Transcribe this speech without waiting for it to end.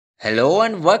Hello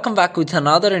and welcome back with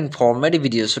another informative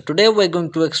video. So today we're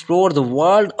going to explore the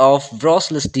world of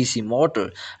brushless DC motor,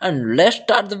 and let's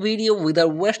start the video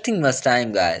without wasting much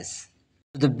time, guys.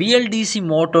 The BLDC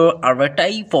motor are a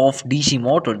type of DC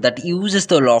motor that uses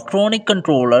the electronic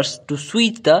controllers to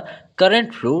switch the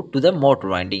current flow to the motor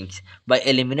windings by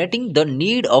eliminating the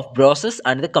need of brushes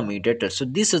and the commutator. So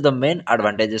this is the main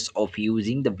advantages of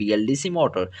using the BLDC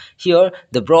motor. Here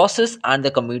the brushes and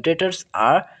the commutators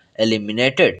are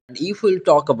eliminated. And if we'll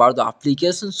talk about the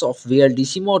applications of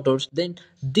VLDC motors, then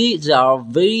these are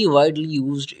very widely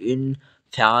used in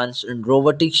fans and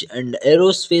robotics and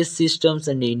aerospace systems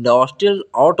and industrial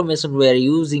automation. We are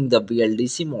using the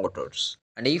BLDC motors.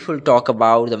 And if we'll talk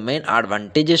about the main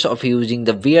advantages of using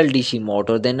the BLDC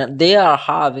motor, then they are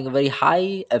having a very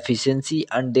high efficiency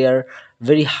and they are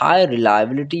very high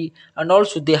reliability, and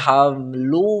also they have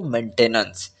low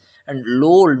maintenance and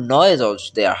low noise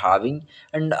also they are having.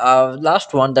 And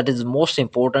last one, that is the most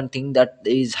important thing, that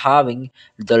is having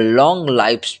the long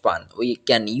lifespan. We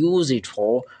can use it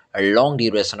for a long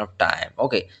duration of time.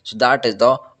 Okay, so that is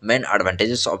the main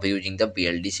advantages of using the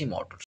BLDC motors.